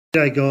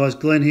G'day guys,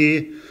 Glenn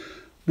here.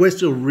 We're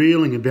still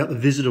reeling about the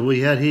visitor we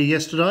had here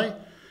yesterday.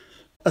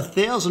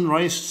 1,000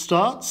 race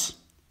starts,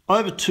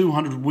 over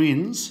 200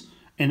 wins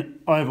and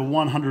over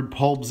 100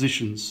 pole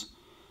positions.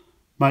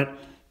 Mate,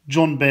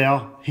 John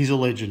Bowe, he's a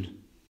legend.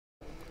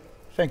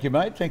 Thank you,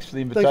 mate. Thanks for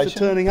the invitation. Thanks for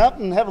turning up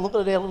and have a look at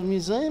our little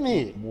museum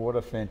here. What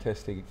a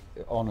fantastic,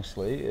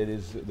 honestly, it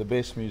is the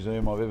best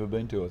museum I've ever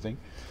been to, I think.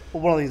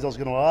 Well, one of the things I was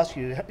going to ask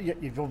you,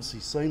 you've obviously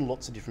seen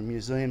lots of different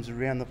museums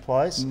around the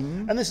place,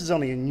 and this is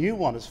only a new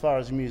one as far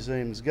as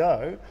museums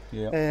go.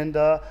 Yeah. And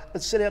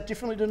it's set out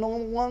differently to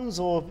normal ones,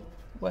 or?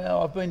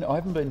 Well, I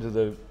haven't been to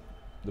the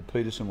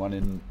Peterson one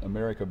in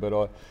America,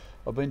 but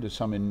I've been to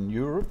some in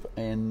Europe,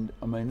 and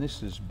I mean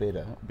this is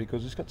better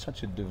because it's got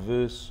such a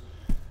diverse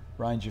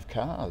range of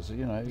cars.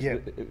 You know,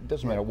 it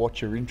doesn't matter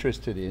what you're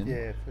interested in.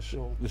 Yeah, for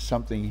sure. There's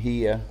something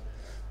here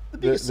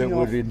that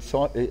would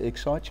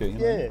excite you. You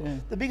know? Yeah.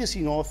 The biggest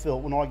thing I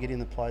felt when I get in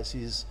the place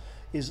is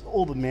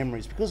all the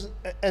memories, because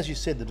as you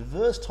said, the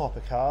diverse type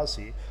of cars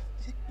here,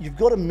 you've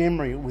got a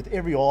memory with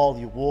every aisle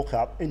you walk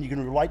up, and you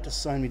can relate to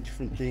so many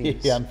different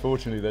things. Yeah,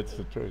 unfortunately, that's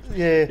the truth.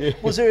 Yeah.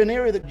 Was there an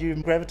area that you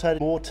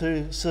gravitated more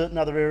to, certain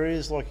other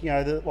areas, like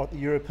like the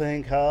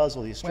European cars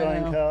or the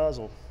Australian cars?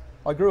 Or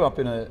I grew up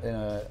in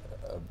a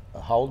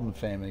Holden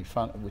family,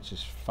 which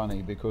is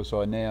funny because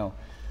I now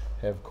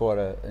have quite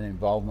an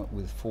involvement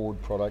with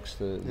Ford products.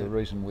 The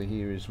reason we're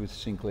here is with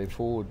Sinclair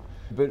Ford.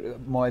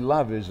 But my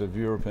love is of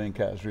European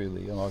cars,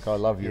 really. Like, I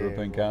love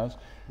European cars.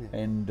 Yeah.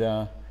 And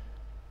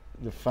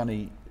the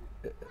funny,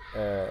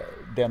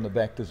 down the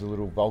back there's a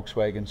little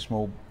Volkswagen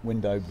small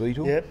window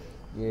Beetle. Yep.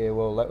 Yeah,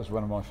 well, that was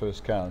one of my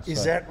first cars.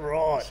 Is that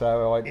right?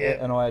 So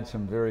and I had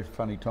some very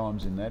funny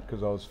times in that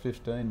because I was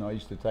 15 and I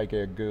used to take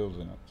our girls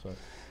in it. So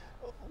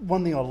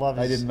one thing I love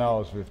is... They didn't know I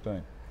was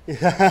 15.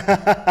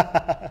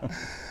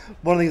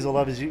 One of the things I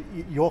love is you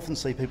often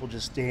see people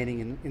just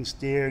standing and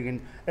staring,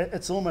 and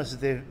it's almost as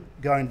they're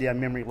going down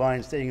memory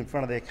lane, standing in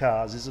front of their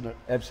cars, isn't it?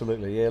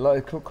 Absolutely, yeah.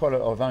 Like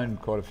I've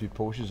owned quite a few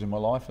Porsches in my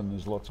life, and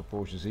there's lots of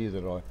Porsches here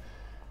that I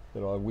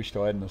wished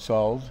I hadn't have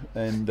sold,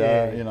 and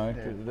you know,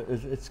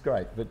 it's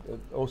great. But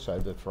also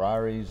the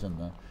Ferraris and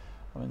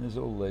I mean, there's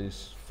all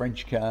these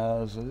French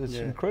cars. It's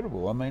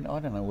incredible. I mean,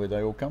 I don't know where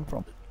they all come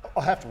from.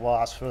 I have to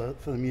ask for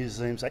the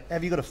museum's sake,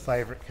 have you got a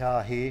favourite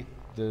car here?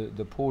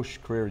 The Porsche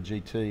Carrera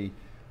GT,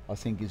 I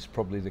think, is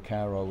probably the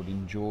car I would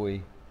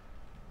enjoy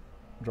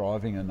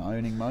driving and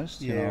owning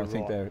most. You know, I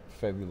think they're a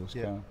fabulous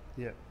car.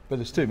 Yeah. But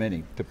there's too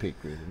many to pick,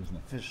 really, isn't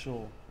it? For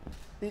sure.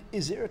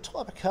 Is there a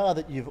type of car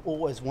that you've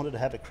always wanted to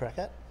have a crack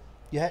at?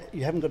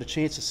 You haven't got a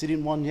chance to sit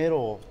in one yet,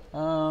 or?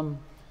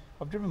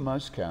 I've driven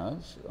most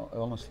cars,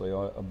 honestly.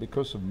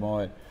 Because of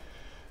my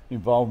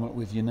involvement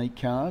with unique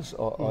cars,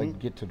 I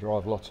get to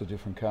drive lots of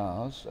different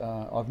cars.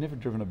 I've never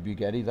driven a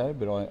Bugatti though,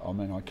 but I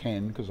mean I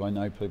can because I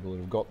know people that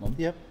have got them.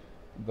 Yep.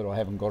 But I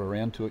haven't got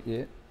around to it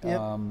yet. Yep.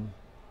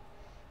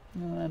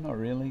 No, not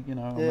really. You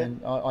know, I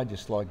mean, I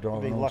just like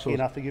driving. Being lucky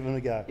enough to give them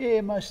a go. Yeah,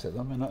 most of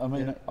them.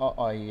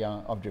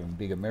 I've driven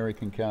big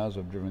American cars.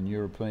 I've driven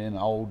European,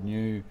 old,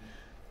 new.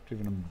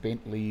 Driven them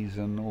Bentleys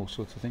and all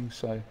sorts of things.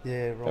 So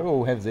they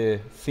all have their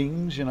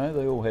things. You know,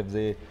 they all have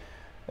their.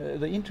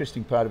 The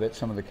interesting part about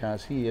some of the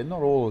cars here,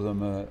 not all of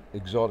them are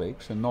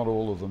exotics and not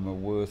all of them are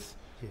worth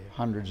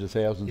hundreds of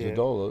thousands of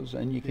dollars,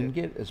 and you can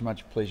get as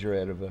much pleasure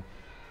out of a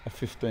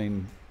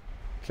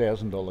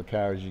 $15,000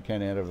 car as you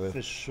can out of a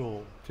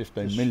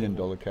 $15 million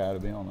car, to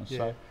be honest.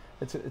 So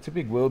it's a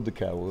big world, the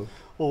car world.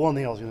 Well, one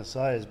thing I was going to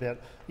say is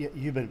about,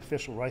 you've been a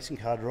professional racing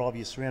car driver,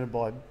 you're surrounded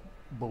by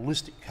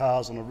ballistic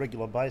cars on a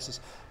regular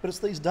basis, but it's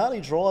these daily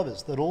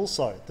drivers that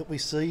we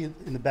see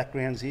in the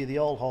backgrounds here, the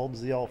old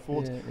Holdens, the old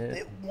Fords.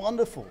 They're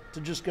wonderful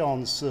to just go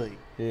and see.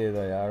 Yeah,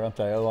 they are, aren't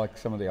they? I like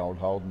some of the old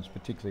Holdens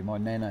particularly. My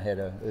nana had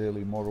an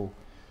early model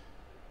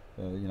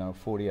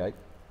 48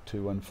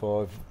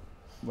 215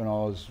 when I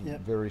was a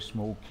very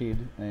small kid,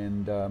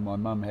 and my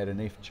mum had an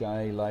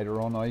FJ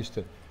later on. I used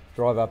to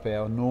drive up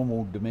our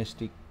normal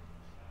domestic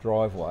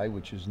driveway,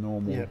 which is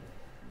normal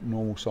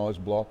size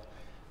block,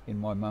 in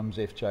my mum's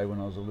FJ when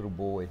I was a little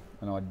boy,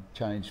 and I'd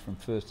changed from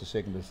first to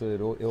second to third,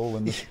 all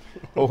in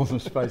the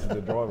space of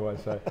the driveway.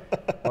 So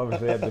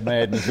obviously had the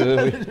madness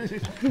early.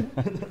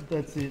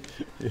 That's it.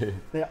 Yeah.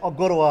 Now I've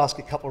got to ask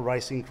a couple of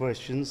racing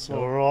questions,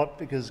 all right,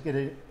 because get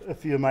a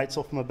few mates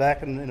off my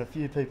back and a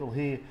few people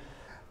here.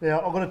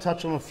 Now I've got to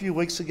touch on a few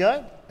weeks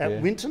ago at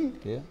Winton.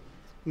 Yeah.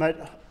 Mate,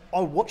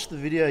 I watched the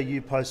video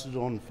you posted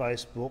on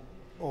Facebook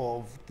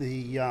of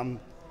the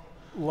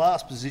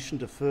last position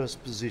to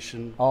first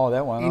position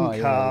that one.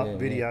 in-car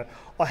video.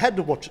 I had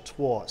to watch it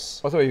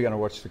twice. I thought you were going to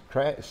watch the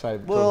crash.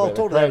 Well, I'll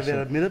talk about that in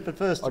a minute, but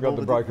first I got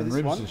the broken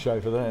ribs to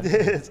show for that.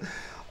 Yes.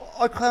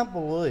 I can't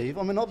believe,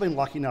 I mean, I've been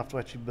lucky enough to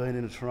actually been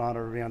in a Toronto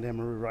around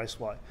Amaroo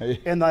Raceway,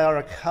 and they are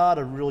a car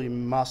to really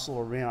muscle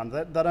around.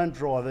 They don't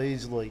drive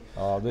easily.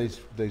 Oh, these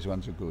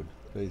ones are good.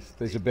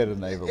 These are better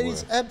than they ever were. It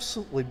is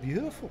absolutely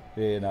beautiful.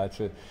 Yeah, no,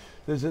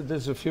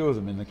 there's a few of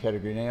them in the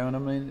category now, and I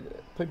mean,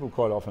 people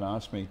quite often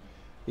ask me,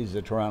 is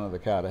the Toronto the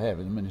car to have?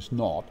 I mean, it's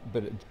not,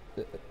 but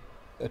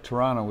a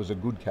Tirana was a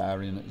good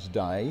car in its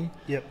day.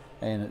 Yep.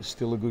 And it's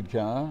still a good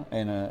car,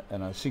 and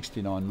a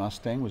 69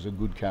 Mustang was a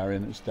good car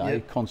in its day.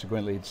 Yep.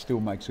 Consequently, it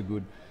still makes a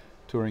good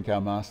touring car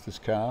masters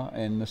car,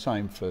 and the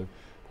same for,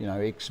 you know,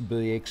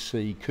 XB,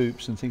 XC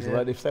coupes and things like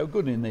that. If they were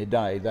good in their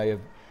day, they have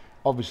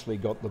obviously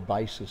got the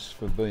basis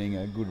for being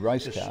a good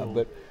race car. Sure.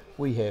 But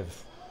we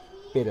have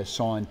better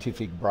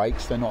scientific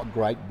brakes. They're not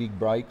great big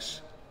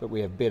brakes, but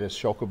we have better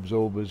shock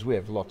absorbers. We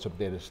have lots of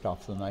better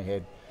stuff than they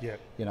had. Yep.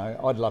 You know,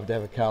 I'd love to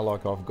have a car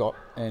like I've got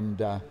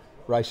and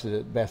race it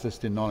at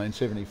Bathurst in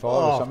 1975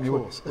 or something. You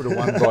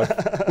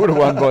would have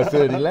won by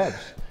 30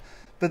 laps.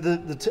 But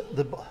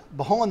the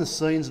behind the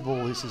scenes of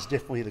all this is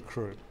definitely the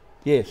crew.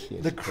 Yes,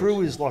 yes. The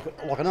crew is like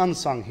an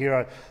unsung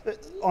hero.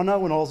 I know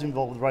when I was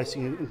involved with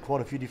racing in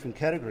quite a few different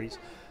categories,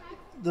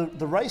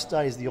 the race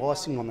day is the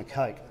icing on the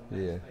cake.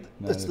 Yeah,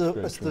 no, it's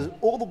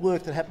all the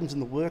work that happens in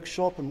the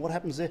workshop and what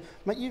happens there.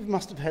 Mate, you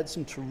must have had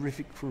some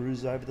terrific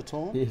crews over the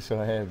time. Yes,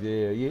 I have.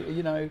 Yeah,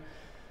 you know,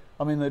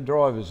 I mean, the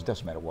drivers,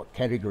 doesn't matter what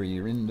category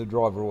you're in, the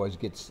driver always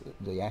gets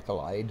the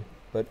accolade,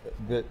 but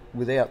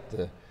without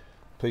the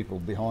people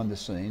behind the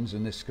scenes,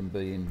 and this can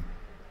be in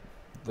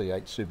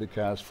V8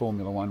 supercars,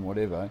 Formula One,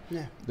 whatever,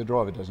 the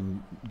driver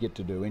doesn't get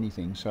to do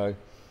anything. So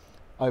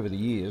over the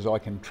years, I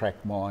can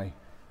track my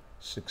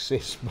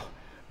success,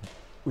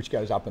 which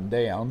goes up and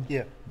down,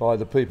 by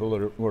the people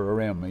that were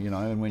around me, you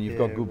know, and when you've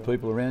got good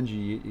people around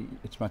you,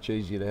 it's much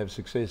easier to have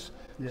success.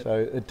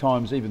 So at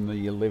times, even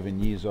the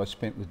 11 years I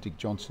spent with Dick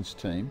Johnson's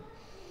team,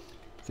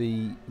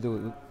 the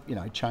you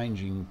know,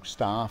 changing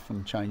staff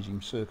and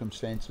changing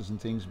circumstances and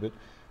things, but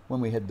when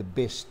we had the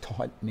best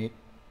tight-knit,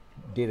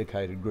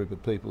 dedicated group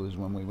of people is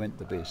when we went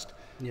the best.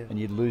 And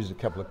you'd lose a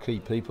couple of key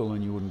people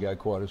and you wouldn't go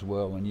quite as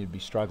well, and you'd be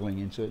struggling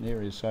in certain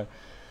areas. So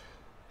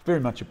very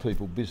much a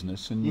people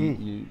business, and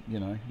you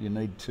know, you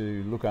need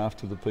to look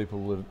after the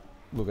people that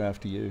look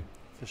after you.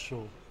 For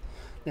sure.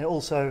 Now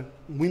also,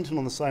 Winton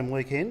on the same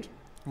weekend,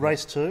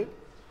 race 2,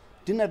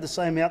 didn't have the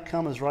same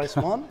outcome as race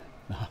 1.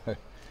 No.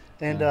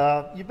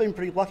 And you've been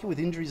pretty lucky with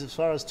injuries as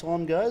far as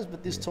time goes,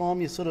 but this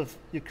time you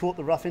caught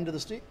the rough end of the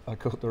stick. I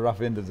caught the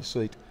rough end of the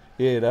seat.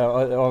 Yeah, no,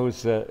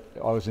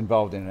 I was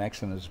involved in an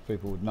accident, as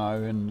people would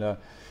know, and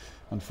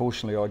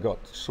unfortunately I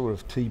got sort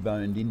of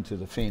T-boned into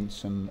the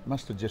fence, and it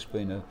must have just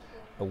been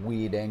a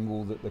weird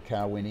angle that the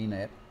car went in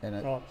at,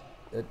 and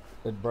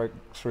it broke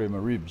 3 of my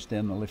ribs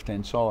down the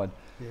left-hand side.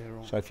 Yeah,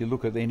 right. So if you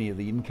look at any of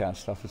the in-car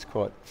stuff, it's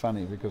quite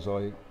funny, because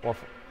I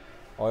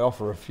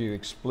offer a few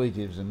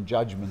expletives and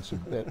judgments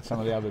about some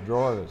of the other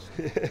drivers,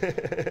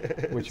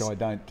 which I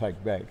don't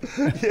take back.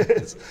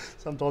 Yes,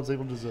 sometimes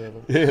people deserve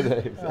it.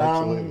 Yeah,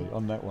 absolutely.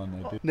 On that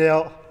one they did.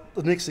 Now,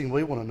 the next thing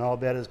we want to know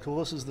about, of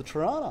course, is the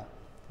Tirana.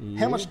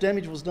 How much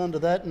damage was done to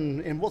that,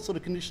 and what sort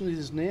of condition it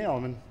is now? I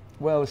mean,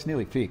 well, it's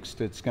nearly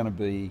fixed. It's going to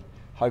be,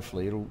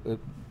 hopefully,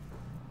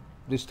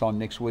 this time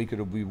next week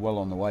it'll be well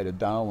on the way to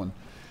Darwin.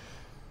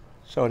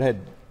 So it had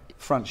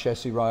front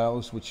chassis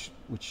rails, which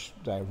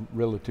they're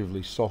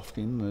relatively soft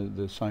in,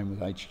 the same with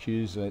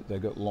HQs.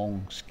 They've got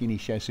long, skinny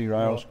chassis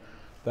rails. Right.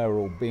 They were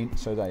all bent,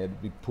 so they had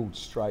to be pulled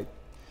straight.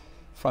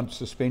 Front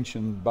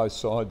suspension, both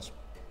sides,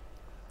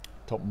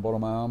 top and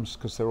bottom arms,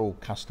 because they're all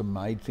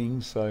custom-made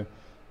things, so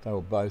they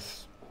were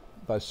both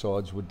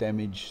sides were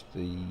damaged.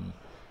 The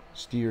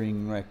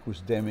steering rack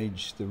was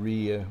damaged, the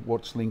rear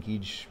Watts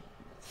linkage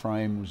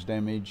frame was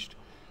damaged,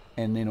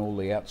 and then all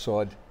the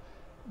outside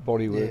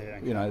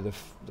bodywork. You know,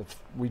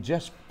 we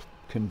just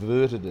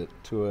converted it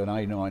to an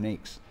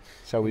A9X,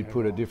 so we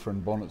put a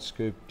different bonnet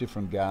scoop,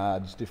 different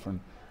guards,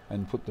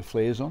 and put the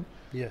flares on.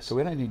 Yes. So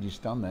we only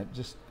just done that.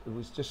 It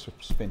was just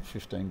spent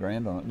 15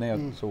 grand on it. Now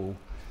it's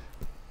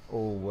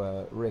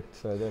all wrecked,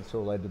 so that's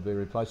all had to be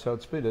replaced. So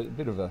it's a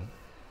bit of a,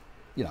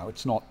 you know,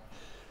 it's not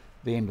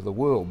the end of the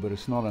world, but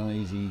it's not an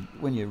easy,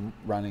 when you're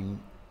running,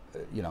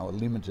 you know, a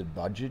limited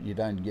budget, you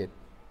don't get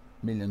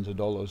millions of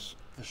dollars.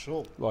 For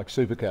sure. Like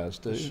supercars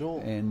do. For sure.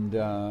 And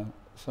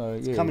so,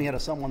 it's coming out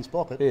of someone's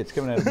pocket. Yeah, it's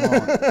coming out of mine.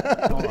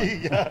 There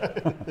you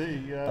go. There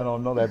you go. And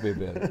I'm not happy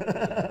about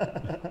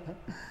it.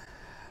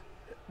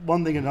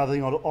 One thing, another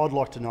thing I'd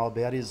like to know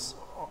about is,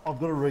 I've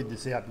got to read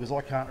this out because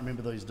I can't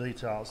remember these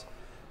details.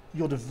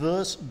 Your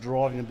diverse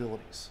driving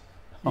abilities.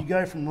 You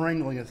go from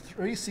wrangling a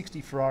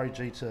 360 Ferrari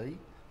GT,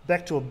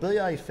 back to a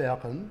BA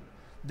Falcon,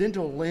 then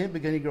to a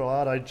Lamborghini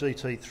Gallardo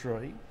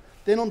GT3,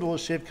 then onto a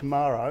Chev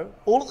Camaro,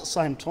 all at the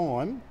same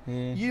time.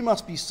 Yeah. You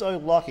must be so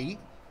lucky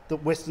that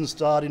Western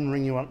Star didn't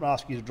ring you up and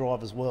ask you to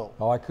drive as well.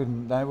 I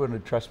couldn't, they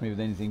wouldn't trust me with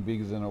anything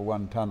bigger than a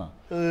 1-tonner.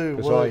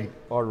 Because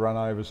I'd run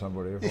over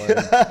somebody.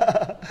 If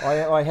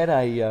I had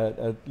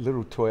a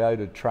little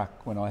Toyota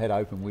truck when I had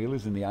open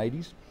wheelers in the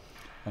 80s,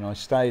 and I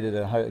stayed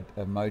at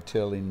a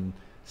motel in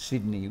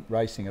Sydney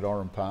racing at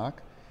Oran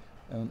Park,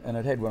 and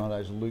it had one of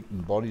those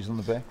Luton bodies on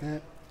the back. Yeah.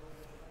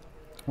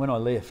 When I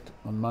left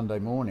on Monday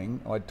morning,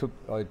 I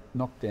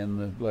knocked down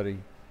the bloody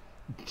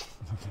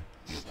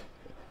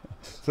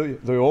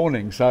the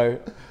awning, so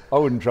I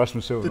wouldn't trust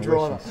myself in a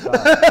Western Star.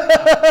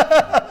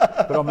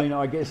 But I mean,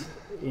 I guess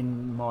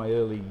in my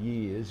early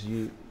years,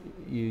 you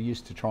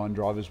used to try and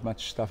drive as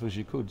much stuff as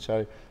you could.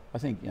 So I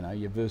think, you know,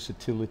 your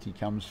versatility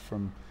comes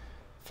from,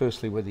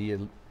 firstly, whether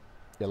you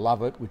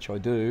love it, which I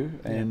do,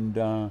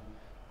 and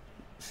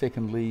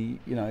secondly,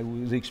 you know,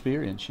 with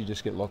experience. You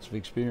just get lots of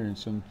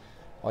experience, and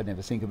I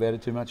never think about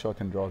it too much. I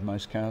can drive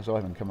most cars. I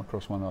haven't come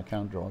across one I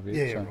can't drive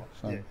yet.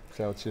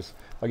 So it's just,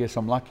 I guess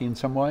I'm lucky in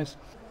some ways.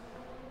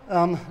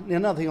 Now,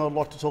 another thing I'd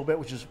like to talk about,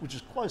 which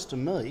is close to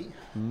me,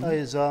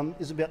 is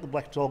about the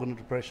black dog and the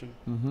depression.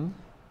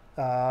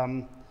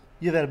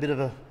 You've had a bit of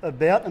a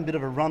bout and a bit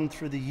of a run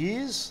through the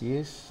years.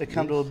 Yes. It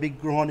come to a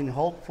big grinding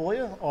halt for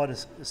you. I had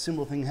a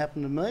similar thing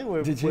happen to me,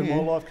 where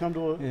my life come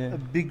to a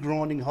big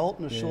grinding halt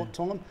in a short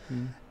time,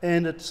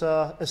 and it's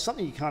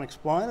something you can't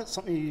explain. It's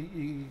something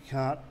you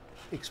can't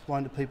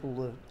explain to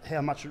people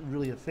how much it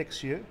really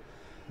affects you.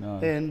 No.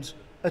 And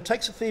it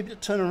takes a fair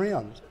bit to turn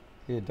around.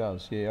 Yeah, it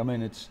does. Yeah, I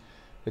mean,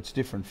 it's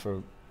different for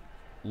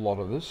a lot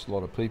of us, a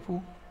lot of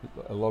people.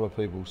 A lot of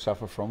people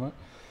suffer from it.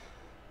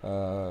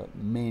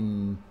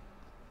 Men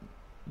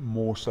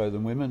more so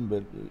than women,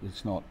 but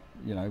it's not,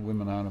 you know,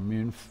 women aren't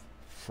immune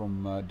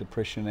from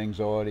depression,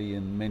 anxiety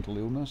and mental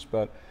illness,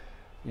 but,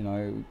 you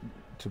know,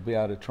 to be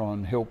able to try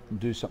and help and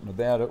do something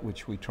about it,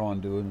 which we try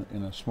and do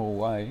in a small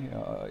way,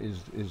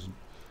 is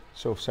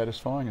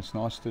self-satisfying. It's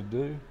nice to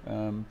do.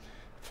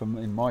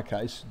 In my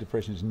case,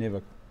 depression is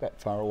never that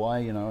far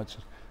away, you know, it's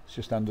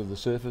just under the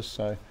surface,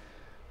 so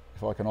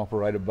if I can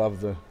operate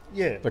above the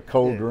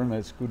cauldron,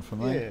 that's good for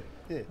me.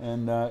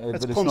 And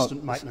it's but constant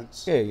it's not,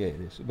 maintenance. Yeah,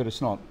 it is. But it's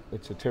not.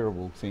 It's a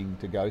terrible thing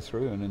to go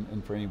through,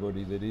 and for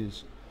anybody that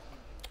is,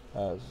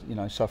 you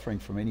know, suffering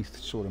from any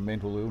sort of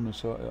mental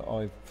illness,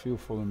 I feel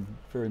for them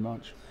very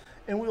much.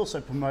 And we also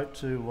promote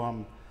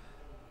to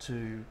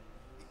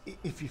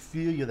if you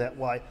feel you're that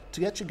way,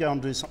 to actually go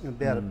and do something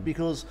about it,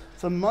 because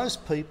for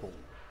most people,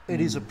 it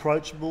is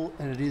approachable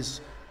and it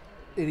is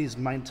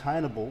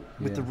maintainable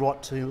with the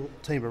right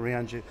team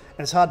around you. And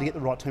it's hard to get the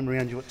right team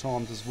around you at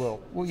times as well.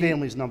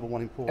 Family's number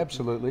one important.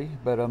 Absolutely,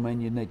 but I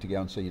mean, you need to go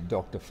and see your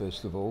doctor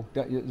first of all.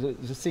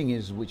 The thing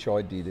is, which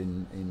I did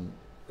in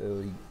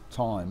early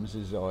times,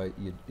 is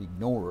you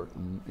ignore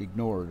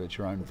it at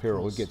your own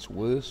peril. It gets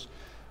worse,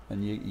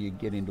 and you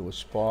get into a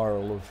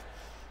spiral of,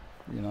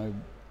 you know,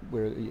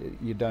 where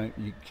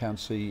you can't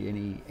see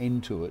any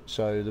end to it.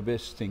 So the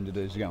best thing to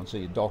do is go and see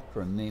your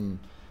doctor, and then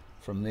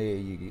from there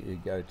you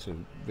go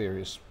to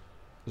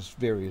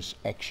various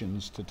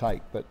actions to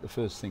take, but the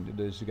first thing to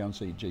do is to go and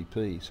see your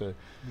GP. So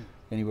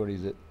anybody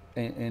that,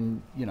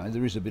 and you know,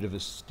 there is a bit of a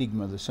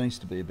stigma there seems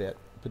to be about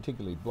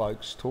particularly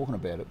blokes talking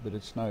about it, but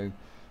there's no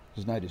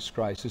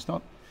disgrace.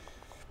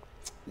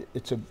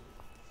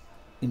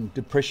 In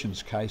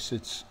depression's case,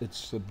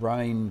 it's the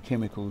brain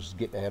chemicals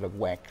get out of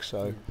whack.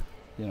 So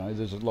you know,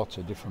 there's lots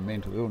of different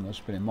mental illness,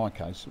 but in my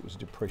case it was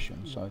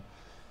depression. So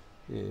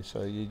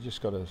so you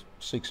just got to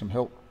seek some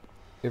help.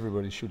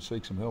 Everybody should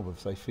seek some help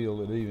if they feel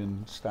that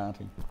even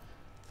starting.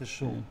 For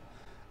sure.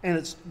 And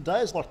it's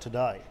days like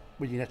today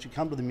when you can actually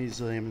come to the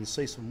museum and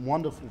see some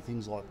wonderful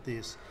things like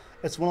this.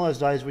 It's one of those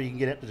days where you can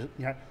get out to,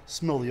 you know,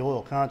 smell the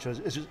oil, can't you?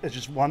 It's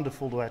just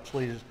wonderful to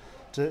actually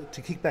to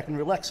kick back and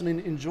relax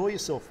and enjoy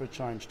yourself for a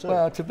change too.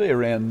 Well, to be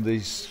around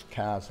these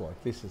cars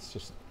like this, it's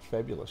just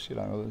fabulous. You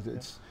know,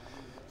 it's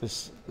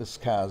this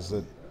cars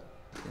that,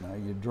 you know,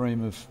 you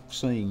dream of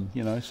seeing.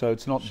 You know, so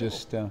it's not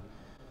just.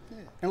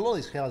 And a lot of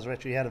these cars are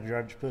actually out of your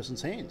average person's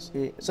hands.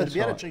 Yeah, so to be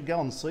able to actually go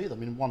and see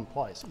them in one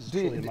place is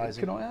truly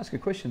amazing. Can I ask a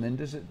question then?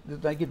 Do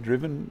they get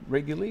driven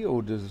regularly,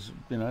 or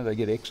they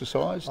get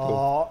exercised?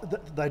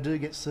 They do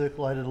get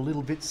circulated a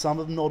little bit. Some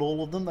of them, not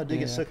all of them. They do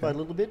get circulated a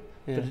little bit,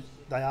 but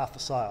they are for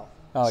sale.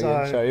 Oh,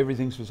 so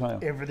everything's for sale?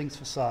 Everything's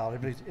for sale.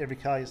 Every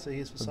car you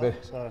see is for sale.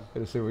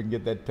 Better see if we can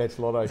get that Pat's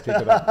Lotto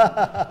ticket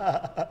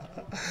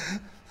up.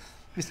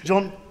 Mr.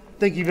 John,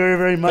 thank you very,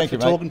 very much for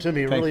talking to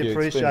me. I really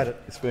appreciate it.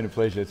 It's been a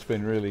pleasure. It's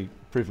been really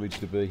a privilege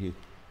to be here.